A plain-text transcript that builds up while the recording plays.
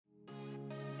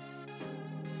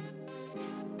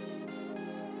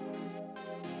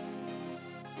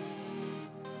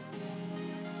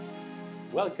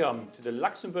Welcome to the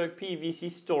Luxembourg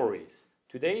PE&VC Stories.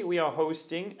 Today we are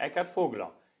hosting Eckart Vogler.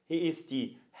 He is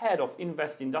the head of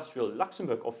Investindustrial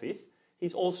Luxembourg office.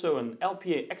 He's also an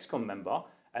LPA ExCom member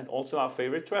and also our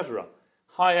favorite treasurer.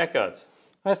 Hi Eckart.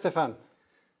 Hi Stefan.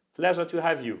 Pleasure to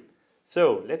have you.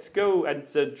 So let's go and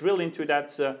drill into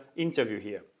that interview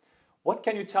here. What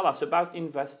can you tell us about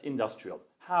Investindustrial?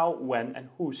 How, when and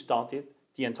who started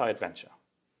the entire adventure?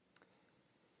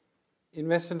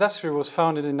 Investindustrial was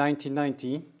founded in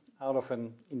 1990 out of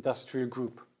an industrial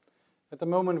group. At the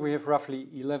moment we have roughly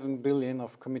 11 billion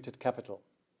of committed capital.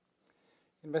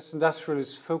 Investindustrial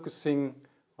is focusing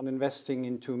on investing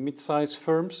into mid-sized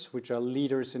firms which are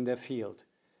leaders in their field.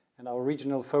 And our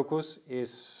regional focus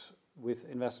is with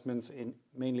investments in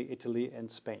mainly Italy and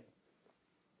Spain.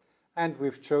 And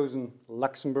we've chosen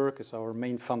Luxembourg as our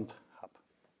main fund hub.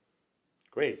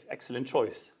 Great, excellent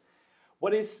choice.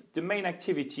 What is the main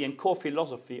activity and core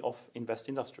philosophy of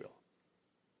Investindustrial?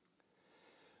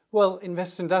 Well,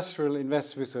 Investindustrial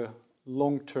invests with a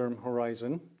long-term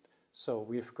horizon. So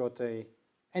we've got an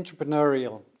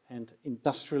entrepreneurial and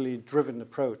industrially driven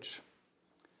approach.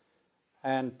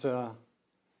 And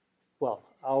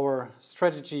our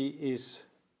strategy is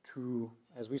to,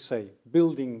 as we say,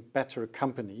 building better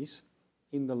companies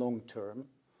in the long term.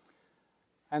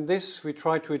 And this we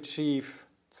try to achieve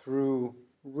through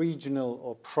regional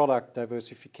or product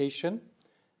diversification,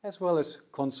 as well as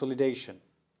consolidation.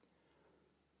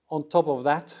 On top of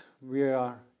that, we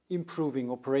are improving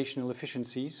operational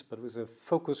efficiencies, but with a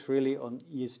focus really on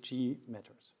ESG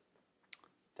matters.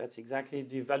 That's exactly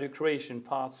the value creation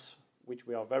parts which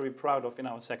we are very proud of in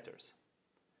our sectors.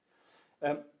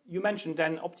 You mentioned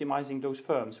then optimizing those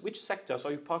firms. Which sectors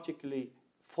are you particularly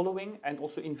following and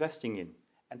also investing in?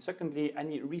 And secondly,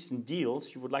 any recent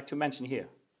deals you would like to mention here?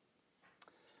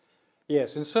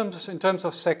 Yes, in terms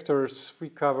of sectors, we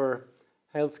cover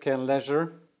healthcare and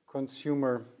leisure,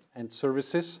 consumer and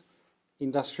services,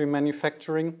 industry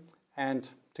manufacturing, and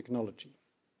technology.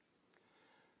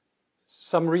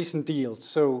 Some recent deals.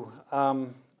 So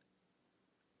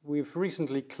we've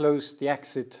recently closed the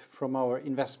exit from our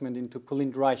investment into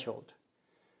PE&VC.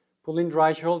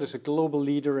 PE&VC is a global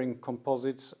leader in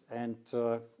composites and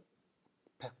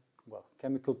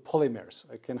chemical polymers.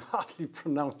 I can hardly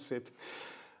pronounce it.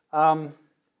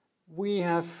 We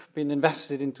have been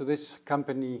invested into this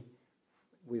company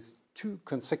with 2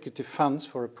 consecutive funds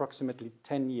for approximately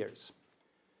 10 years.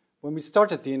 When we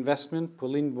started the investment,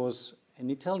 PE&VC was an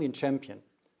Italian champion,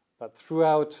 but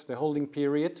throughout the holding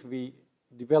period, we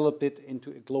developed it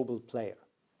into a global player.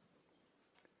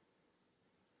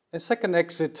 A second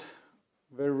exit,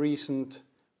 very recent,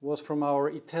 was from our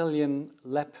Italian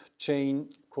lab chain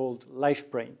called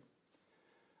LifeBrain.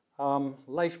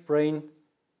 LifeBrain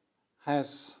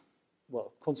has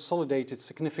consolidated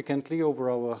significantly over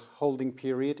our holding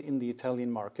period in the Italian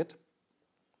market.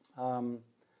 On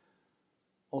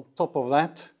top of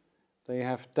that, they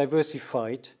have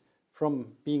diversified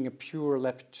from being a pure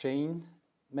lab chain,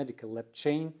 medical lab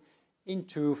chain,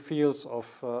 into fields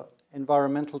of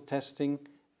environmental testing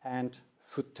and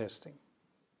food testing.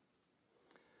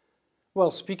 Well,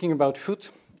 speaking about food,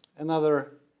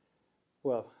 another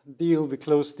deal we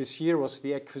closed this year was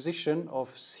the acquisition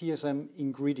of CSM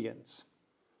Ingredients.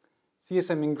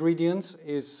 CSM Ingredients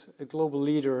is a global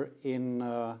leader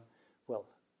in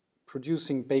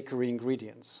producing bakery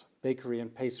ingredients, bakery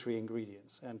and pastry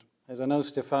ingredients. And as I know,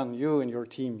 Stefan, you and your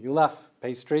team, you love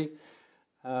pastry.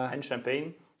 And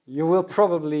champagne. You will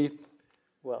probably,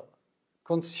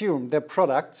 consume their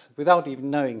products without even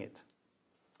knowing it.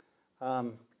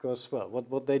 Because,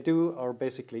 what they do are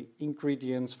basically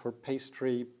ingredients for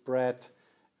pastry, bread,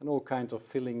 and all kinds of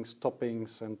fillings,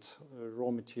 toppings, and raw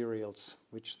materials,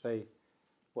 which they,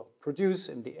 produce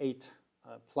in the 8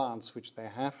 plants which they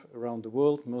have around the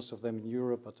world, most of them in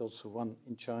Europe, but also one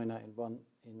in China and one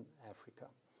in Africa.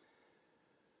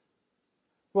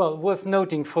 Well, worth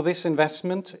noting for this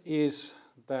investment is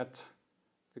that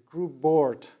the group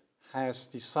board has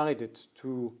decided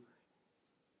to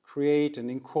create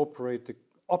and incorporate the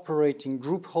operating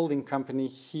group holding company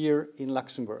here in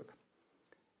Luxembourg.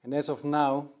 And as of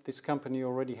now, this company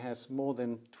already has more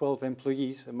than 12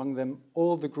 employees, among them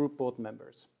all the group board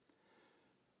members.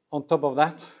 On top of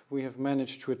that, we have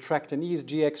managed to attract an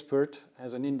ESG expert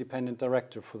as an independent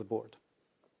director for the board.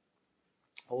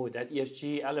 Oh, that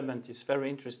ESG element is very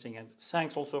interesting, and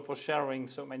thanks also for sharing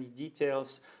so many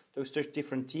details, those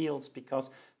different deals, because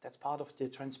that's part of the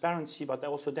transparency, but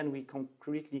also then we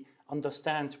concretely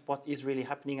understand what is really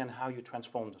happening and how you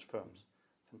transform those firms.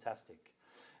 Fantastic.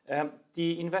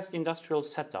 The Investindustrial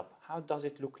setup, how does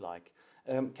it look like?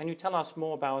 Can you tell us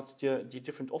more about the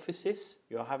different offices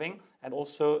you are having, and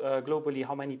also globally,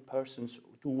 how many persons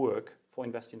do work for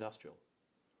Investindustrial?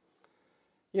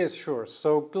 Yes, sure.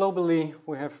 So globally,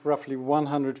 we have roughly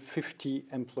 150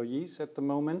 employees at the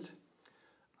moment,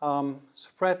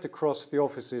 spread across the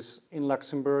offices in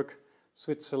Luxembourg,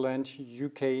 Switzerland,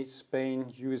 UK, Spain,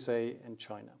 USA, and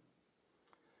China.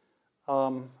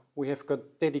 We have got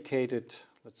dedicated,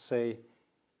 let's say,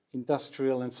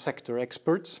 industrial and sector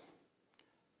experts.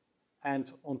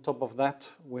 And on top of that,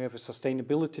 we have a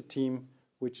sustainability team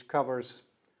which covers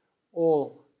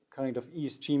all kind of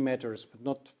ESG matters, but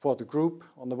not for the group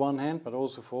on the one hand, but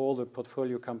also for all the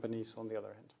portfolio companies on the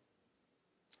other hand.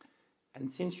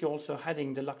 And since you're also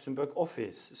heading the Luxembourg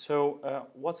office, so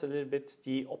what's a little bit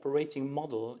the operating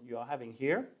model you are having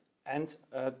here, and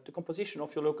the composition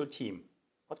of your local team?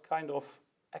 What kind of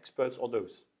experts are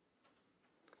those?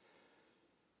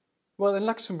 Well, in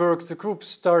Luxembourg, the group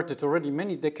started already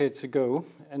many decades ago,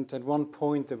 and at one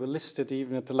point they were listed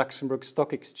even at the Luxembourg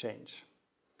Stock Exchange.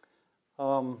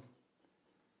 The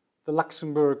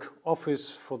Luxembourg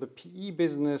office for the PE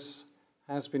business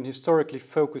has been historically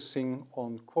focusing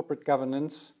on corporate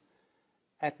governance,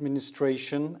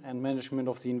 administration, and management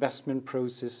of the investment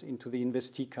process into the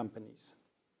investee companies.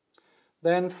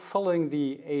 Then, following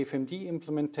the AFMD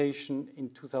implementation in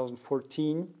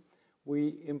 2014, we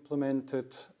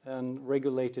implemented a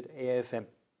regulated AFM.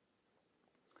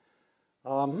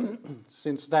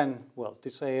 Since then, well,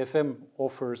 this AFM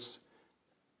offers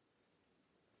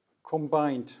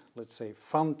combined, let's say,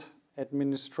 fund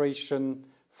administration,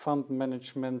 fund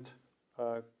management,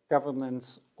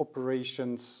 governance,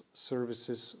 operations,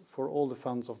 services for all the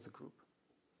funds of the group.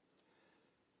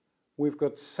 We've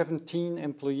got 17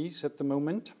 employees at the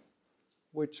moment,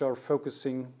 which are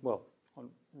focusing, well, on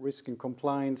risk and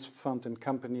compliance, fund and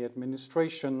company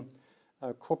administration,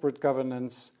 corporate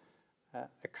governance,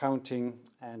 accounting,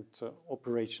 and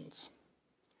operations.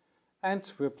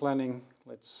 And we're planning,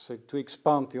 let's say, to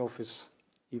expand the office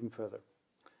even further.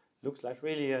 Looks like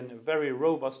really a very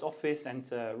robust office and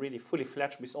really fully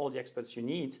fledged with all the experts you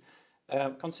need.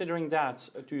 Considering that,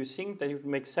 do you think that it would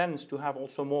make sense to have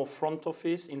also more front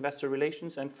office, investor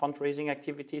relations and fundraising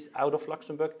activities out of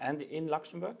Luxembourg and in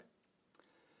Luxembourg?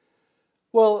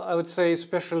 Well, I would say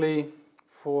especially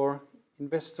for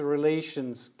investor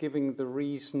relations, given the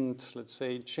recent, let's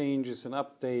say, changes and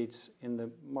updates in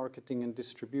the marketing and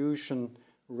distribution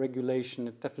regulation,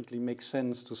 it definitely makes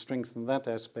sense to strengthen that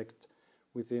aspect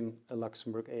within a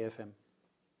Luxembourg AFM.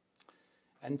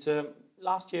 And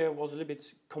last year was a little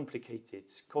bit complicated.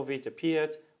 COVID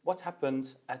appeared. What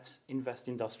happened at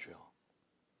Investindustrial?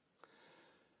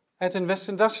 At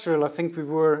Investindustrial, I think we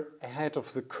were ahead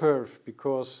of the curve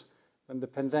because when the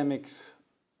pandemic,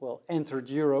 well, entered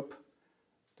Europe,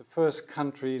 the first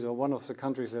countries, or one of the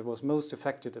countries that was most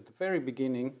affected at the very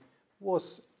beginning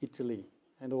was Italy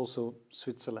and also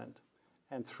Switzerland.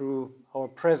 And through our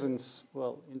presence,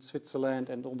 well, in Switzerland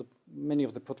and many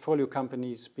of the portfolio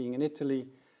companies being in Italy,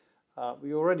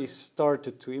 we already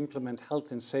started to implement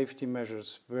health and safety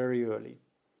measures very early.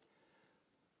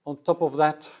 On top of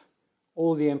that,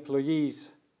 all the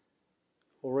employees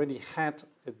already had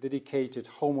a dedicated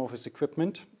home office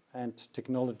equipment and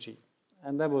technology.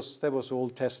 And that was all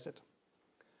tested.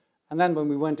 And then when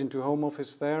we went into home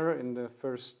office there in the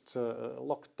first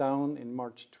lockdown in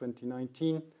March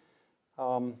 2019,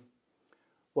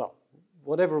 well,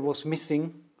 whatever was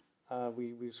missing,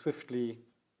 we swiftly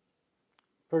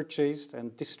purchased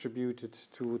and distributed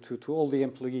to all the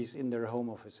employees in their home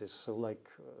offices, so like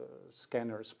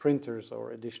scanners, printers,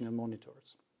 or additional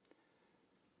monitors.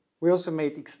 We also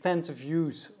made extensive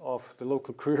use of the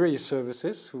local courier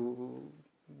services who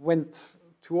went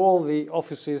to all the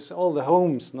offices, all the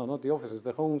homes, no, not the offices,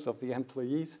 the homes of the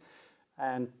employees,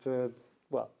 and,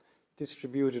 well,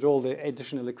 distributed all the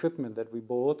additional equipment that we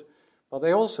bought. But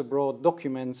they also brought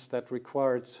documents that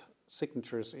required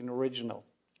signatures in original.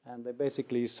 And they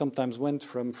basically sometimes went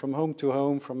from home to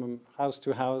home, from house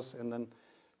to house, and then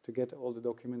to get all the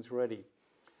documents ready.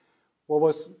 What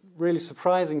was really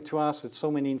surprising to us that so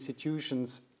many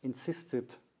institutions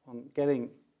insisted on getting,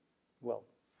 well,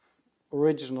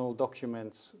 original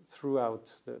documents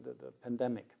throughout the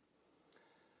pandemic.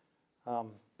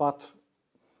 But,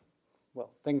 well,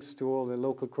 thanks to all the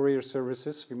local courier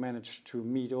services, we managed to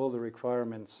meet all the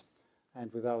requirements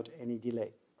and without any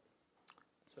delay.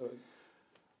 So,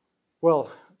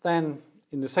 well, then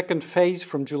in the second phase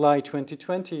from July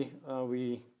 2020,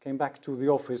 we came back to the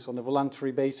office on a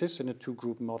voluntary basis in a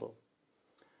two-group model.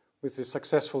 With the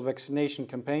successful vaccination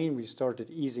campaign, we started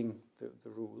easing the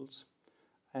rules.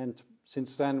 And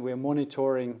since then, we're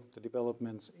monitoring the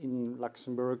developments in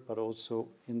Luxembourg, but also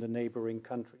in the neighboring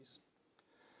countries.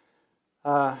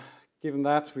 Given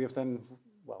that, we have then,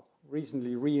 well,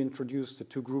 recently reintroduced the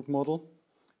two-group model,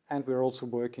 and we're also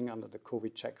working under the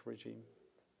COVID check regime.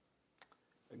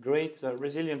 A great,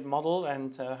 resilient model,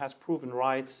 and has proven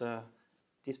right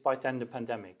despite then the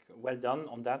pandemic. Well done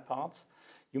on that part.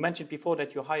 You mentioned before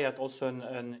that you hired also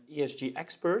an ESG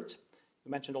expert. You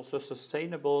mentioned also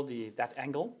sustainable, that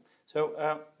angle.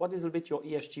 So what is a bit your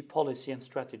ESG policy and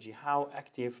strategy? How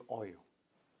active are you?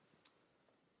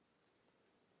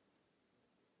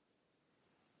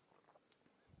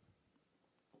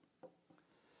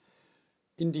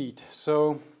 Indeed.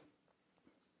 So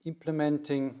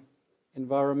implementing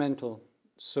environmental,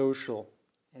 social,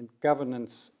 and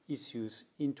governance issues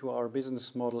into our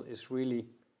business model is really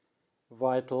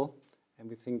vital, and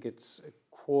we think it's a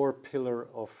core pillar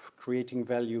of creating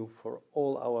value for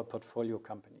all our portfolio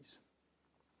companies.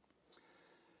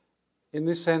 In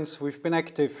this sense, we've been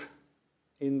active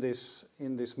in this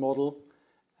model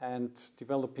and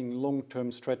developing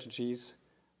long-term strategies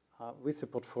with the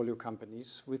portfolio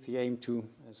companies, with the aim to,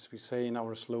 as we say in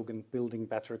our slogan, building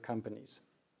better companies.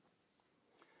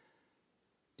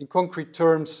 In concrete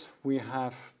terms, we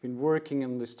have been working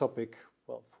on this topic,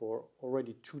 well, for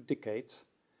already 2 decades,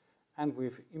 and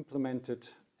we've implemented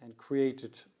and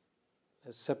created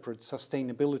a separate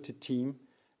sustainability team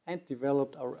and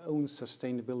developed our own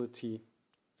sustainability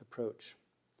approach.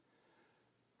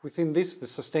 Within this, the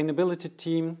sustainability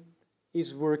team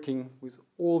is working with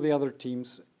all the other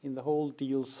teams in the whole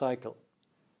deal cycle.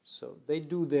 So they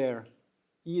do their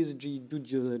ESG due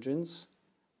diligence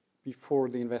before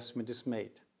the investment is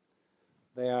made.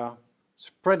 They are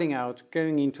spreading out,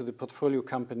 going into the portfolio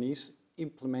companies,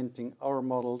 implementing our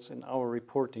models and our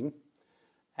reporting,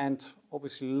 and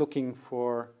obviously looking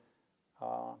for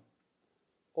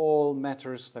all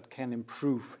matters that can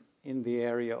improve in the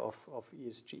area of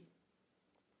ESG.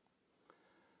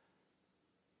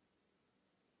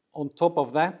 On top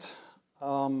of that,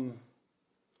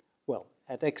 well,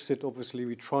 at exit, obviously,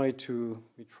 we try to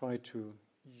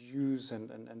use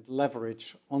and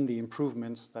leverage on the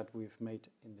improvements that we've made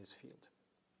in this field.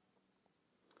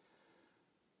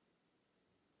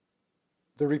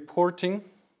 The reporting,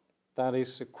 that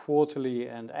is a quarterly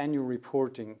and annual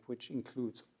reporting, which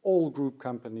includes all group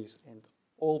companies and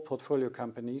all portfolio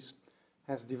companies,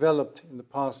 has developed in the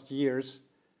past years,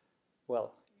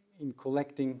 well, in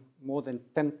collecting more than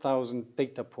 10,000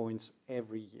 data points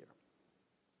every year.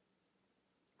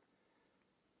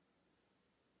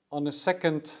 On a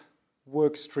second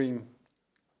work stream,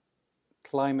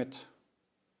 climate,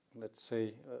 let's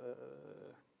say,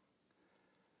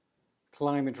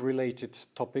 climate-related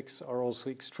topics are also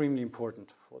extremely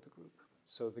important for the group.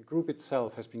 So the group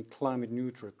itself has been climate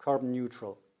neutral, carbon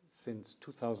neutral since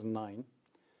 2009.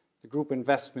 The group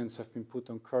investments have been put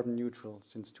on carbon neutral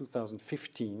since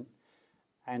 2015.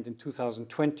 And in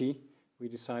 2020, we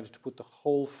decided to put the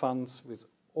whole funds with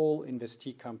all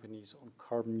investee companies on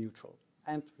carbon neutral.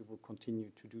 And we will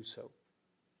continue to do so.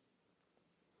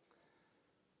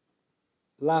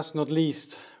 Last not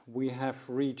least, we have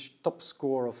reached top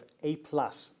score of A+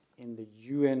 in the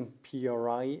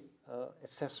UNPRI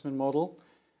assessment model,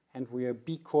 and we are a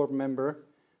B Corp member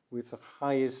with the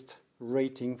highest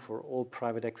rating for all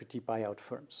private equity buyout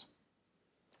firms.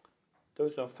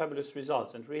 Those are fabulous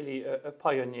results and really a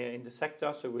pioneer in the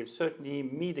sector, so we'll certainly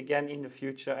meet again in the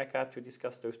future, Eckart, to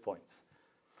discuss those points.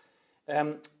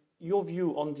 Your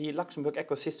view on the Luxembourg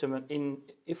ecosystem in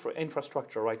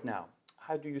infrastructure right now,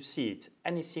 how do you see it?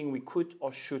 Anything we could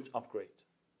or should upgrade?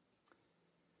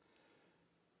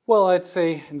 Well, I'd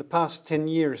say in the past 10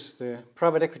 years, the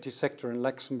private equity sector in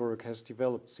Luxembourg has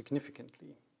developed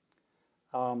significantly.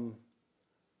 To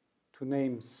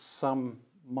name some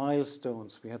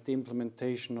milestones, we had the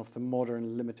implementation of the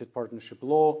modern limited partnership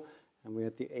law, and we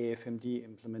had the AFMD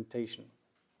implementation.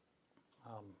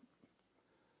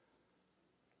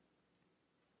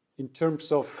 In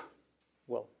terms of,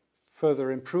 well,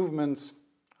 further improvements,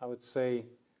 I would say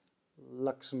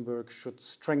Luxembourg should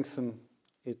strengthen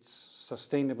its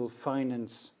sustainable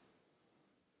finance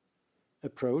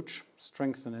approach,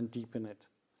 strengthen and deepen it.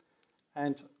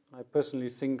 And I personally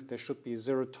think there should be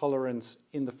zero tolerance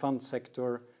in the fund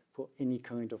sector for any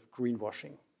kind of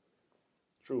greenwashing.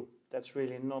 True. That's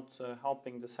really not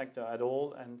helping the sector at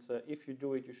all. And if you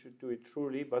do it, you should do it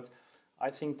truly. But I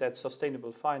think that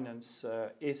sustainable finance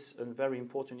is a very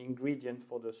important ingredient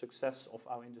for the success of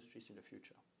our industries in the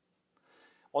future.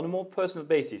 On a more personal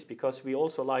basis, because we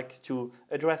also like to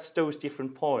address those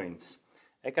different points.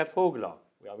 Eckart Vogler,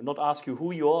 I will not ask you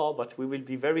who you are, but we will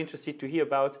be very interested to hear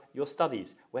about your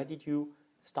studies. Where did you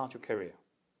start your career?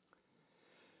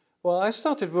 Well, I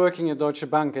started working at Deutsche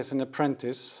Bank as an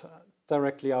apprentice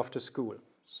directly after school.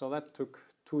 So that took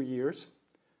 2 years,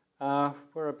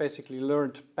 where I basically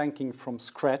learned banking from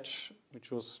scratch,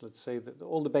 which was, let's say,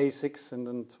 all the basics, and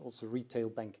then also retail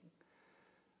banking.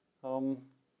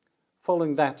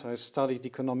 Following that, I studied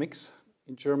economics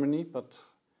in Germany, but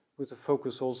with a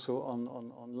focus also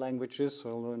on languages. So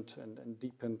I learned and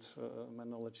deepened my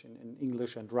knowledge in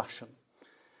English and Russian.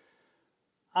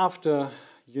 After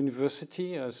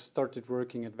university, I started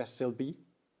working at WestLB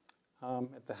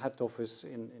at the head office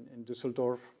in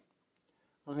Düsseldorf.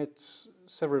 I had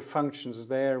several functions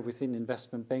there within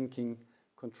investment banking,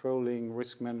 controlling,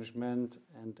 risk management,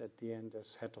 and at the end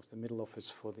as head of the middle office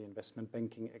for the investment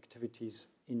banking activities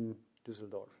in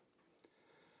Düsseldorf.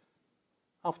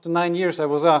 After 9 years, I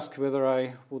was asked whether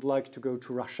I would like to go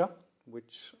to Russia,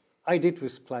 which I did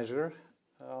with pleasure.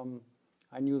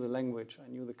 I knew the language, I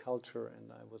knew the culture,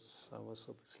 and I was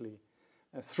obviously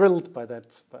thrilled by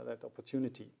that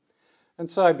opportunity. And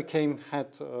so I became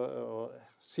head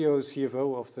CEO,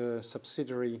 CFO of the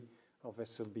subsidiary of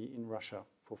SLB in Russia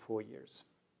for 4 years.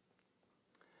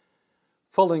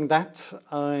 Following that,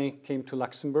 I came to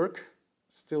Luxembourg,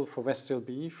 still for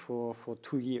WestLB for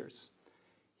 2 years.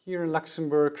 Here in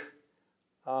Luxembourg,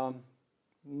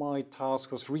 my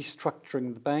task was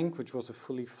restructuring the bank, which was a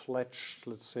fully fledged,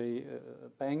 let's say,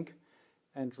 bank,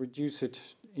 and reduce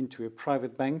it into a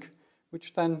private bank,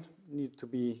 which then needed to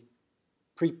be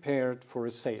prepared for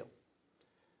a sale.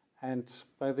 And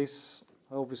by this,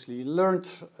 I obviously learned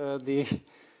the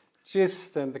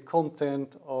gist and the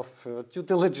content of due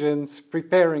diligence,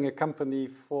 preparing a company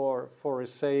for a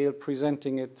sale,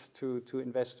 presenting it to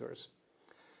investors.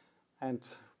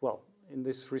 And, well, in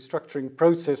this restructuring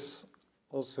process,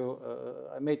 also,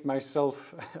 I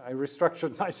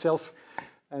restructured myself,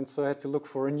 and so I had to look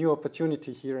for a new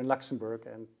opportunity here in Luxembourg,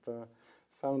 and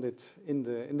found it in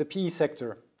the PE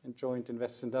sector and joined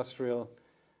Investindustrial,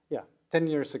 10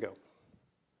 years ago.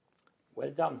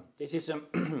 Well done. This is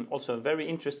also a very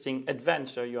interesting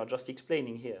adventure you are just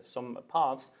explaining here. Some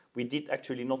parts we did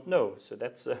actually not know, so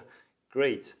that's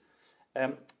great.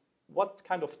 What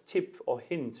kind of tip or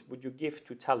hint would you give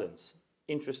to talents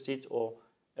interested or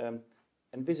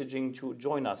envisaging to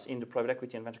join us in the private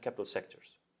equity and venture capital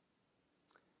sectors?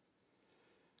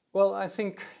 Well, I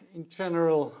think in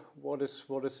general, what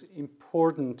is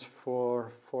important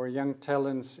for young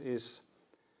talents is,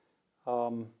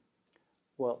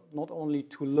 well, not only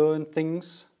to learn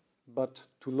things, but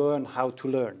to learn how to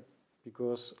learn.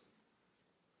 Because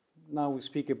now we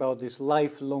speak about this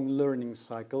lifelong learning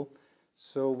cycle,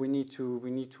 so we need to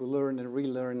learn and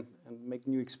relearn and make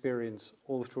new experience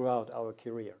all throughout our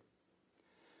career.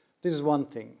 This is one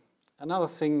thing. Another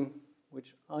thing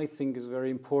which I think is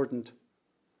very important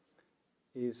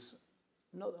is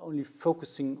not only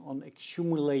focusing on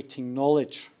accumulating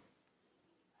knowledge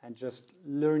and just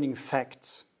learning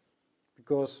facts,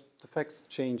 because the facts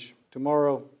change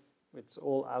tomorrow, it's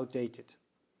all outdated.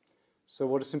 So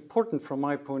what is important from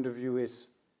my point of view is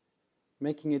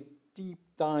making a deep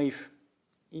dive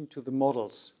into the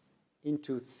models,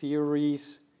 into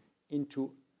theories,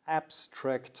 into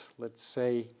abstract, let's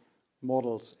say,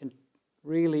 models, and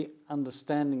really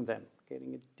understanding them,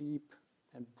 getting a deep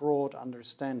and broad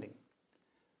understanding.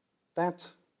 That,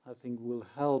 I think, will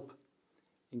help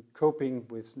in coping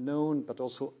with known but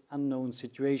also unknown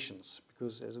situations,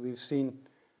 because as we've seen,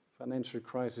 financial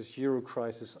crisis, euro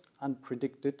crisis,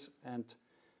 unpredicted, and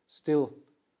still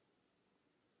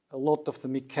a lot of the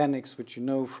mechanics which you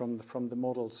know from the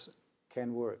models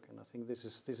can work, and I think this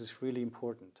is really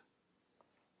important.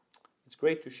 It's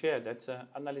great to share that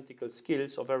analytical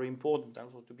skills are very important, and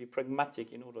also to be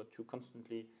pragmatic in order to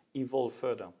constantly evolve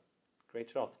further. Great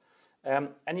shot.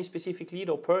 Any specific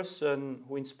leader or person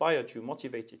who inspired you,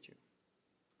 motivated you?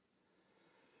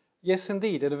 Yes,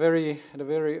 indeed. At a very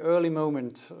early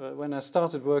moment, when I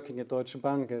started working at Deutsche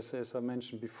Bank, as I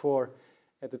mentioned before,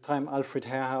 at the time Alfred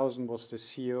Herrhausen was the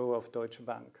CEO of Deutsche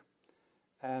Bank,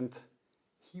 and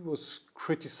he was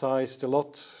criticized a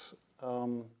lot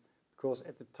because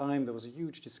at the time there was a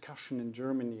huge discussion in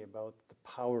Germany about the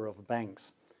power of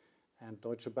banks. And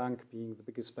Deutsche Bank, being the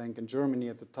biggest bank in Germany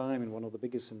at the time and one of the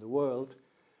biggest in the world,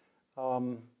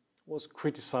 was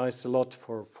criticized a lot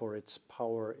for its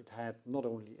power it had, not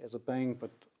only as a bank,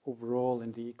 but overall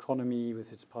in the economy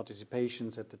with its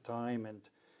participations at the time, and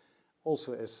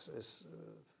also as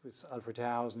with Alfred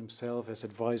Herrhausen himself as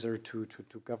advisor to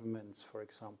governments, for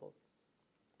example.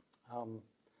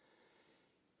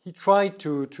 He tried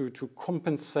to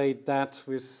compensate that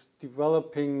with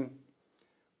developing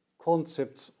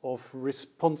concepts of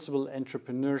responsible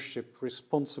entrepreneurship,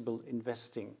 responsible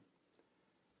investing.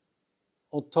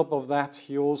 On top of that,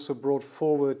 he also brought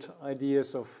forward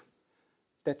ideas of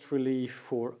debt relief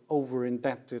for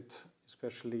over-indebted,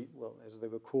 especially, well, as they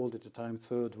were called at the time,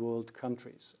 third world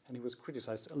countries. And he was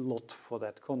criticized a lot for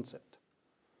that concept.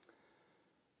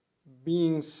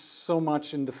 Being so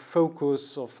much in the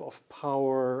focus of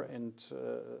power and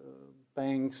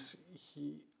banks,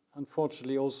 he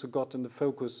unfortunately also got in the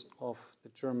focus of the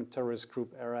German terrorist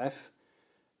group RAF,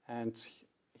 and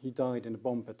he died in a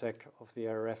bomb attack of the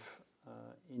RAF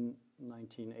in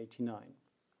 1989.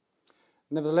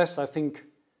 Nevertheless, I think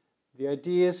the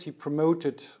ideas he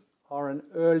promoted are an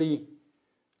early,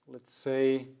 let's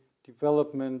say,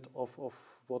 development of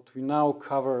what we now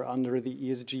cover under the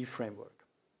ESG framework.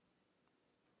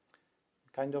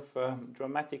 Kind of a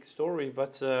dramatic story,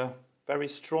 but very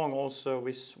strong also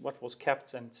with what was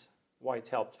kept and why it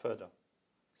helped further.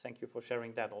 Thank you for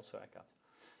sharing that also, Eckart.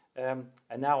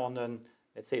 And now on an,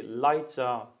 let's say,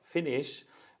 lighter finish,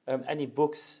 any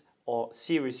books or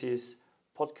series,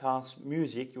 podcasts,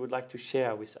 music you would like to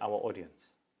share with our audience?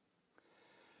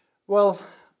 Well,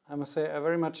 I must say I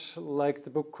very much like the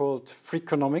book called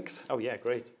Freakonomics. Oh yeah,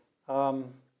 great.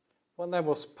 When that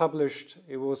was published,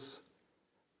 it was,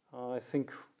 I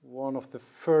think, one of the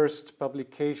first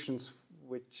publications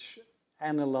which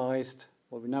analyzed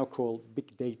what we now call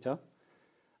big data,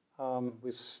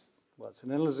 with, well, it's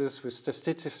an analysis with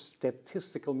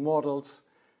statistical models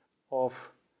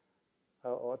of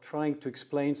or trying to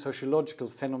explain sociological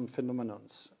phenomena.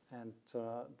 And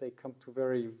they come to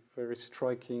very, very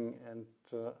striking and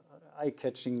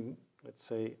eye-catching, let's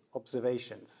say,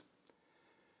 observations.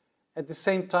 At the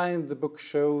same time, the book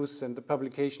shows and the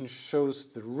publication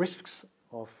shows the risks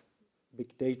of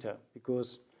big data,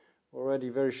 because already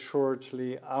very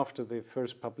shortly after the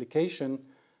first publication,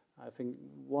 I think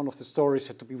one of the stories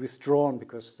had to be withdrawn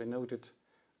because they noted,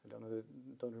 I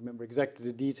don't remember exactly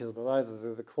the detail, but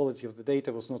either the quality of the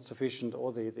data was not sufficient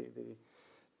or the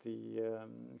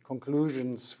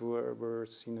conclusions were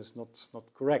seen as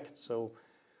not correct. So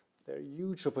there are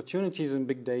huge opportunities in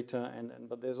big data,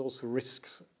 but there's also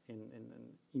risks in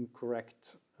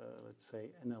incorrect, let's say,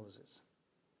 analysis.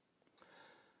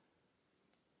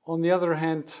 On the other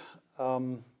hand,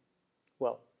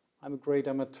 well, I'm a great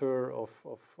amateur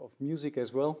of music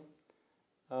as well.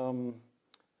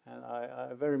 And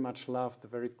I very much love the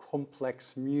very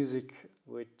complex music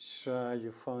which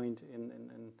you find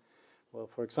in, well,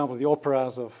 for example, the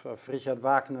operas of Richard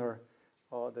Wagner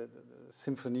or the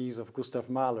symphonies of Gustav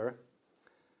Mahler.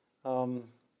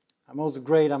 I'm also a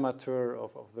great amateur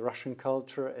of the Russian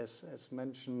culture, as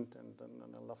mentioned,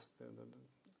 and I love the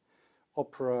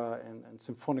opera and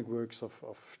symphonic works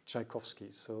of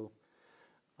Tchaikovsky. So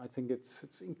I think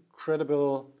it's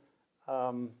incredible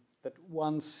that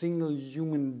one single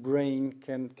human brain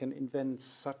can invent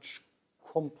such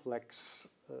complex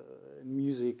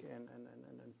music and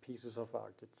pieces of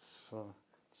art. It's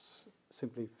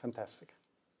simply fantastic.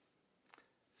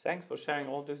 Thanks for sharing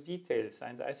all those details.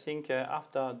 And I think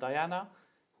after Diana,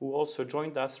 who also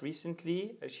joined us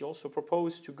recently, she also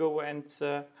proposed to go and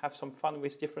have some fun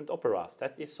with different operas.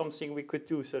 That is something we could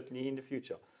do certainly in the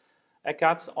future.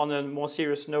 Eckart, on a more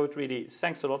serious note, really,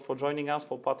 thanks a lot for joining us,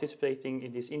 for participating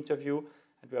in this interview.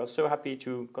 And we are so happy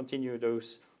to continue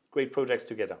those great projects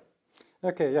together.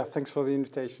 Okay, yeah, thanks for the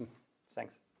invitation.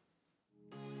 Thanks.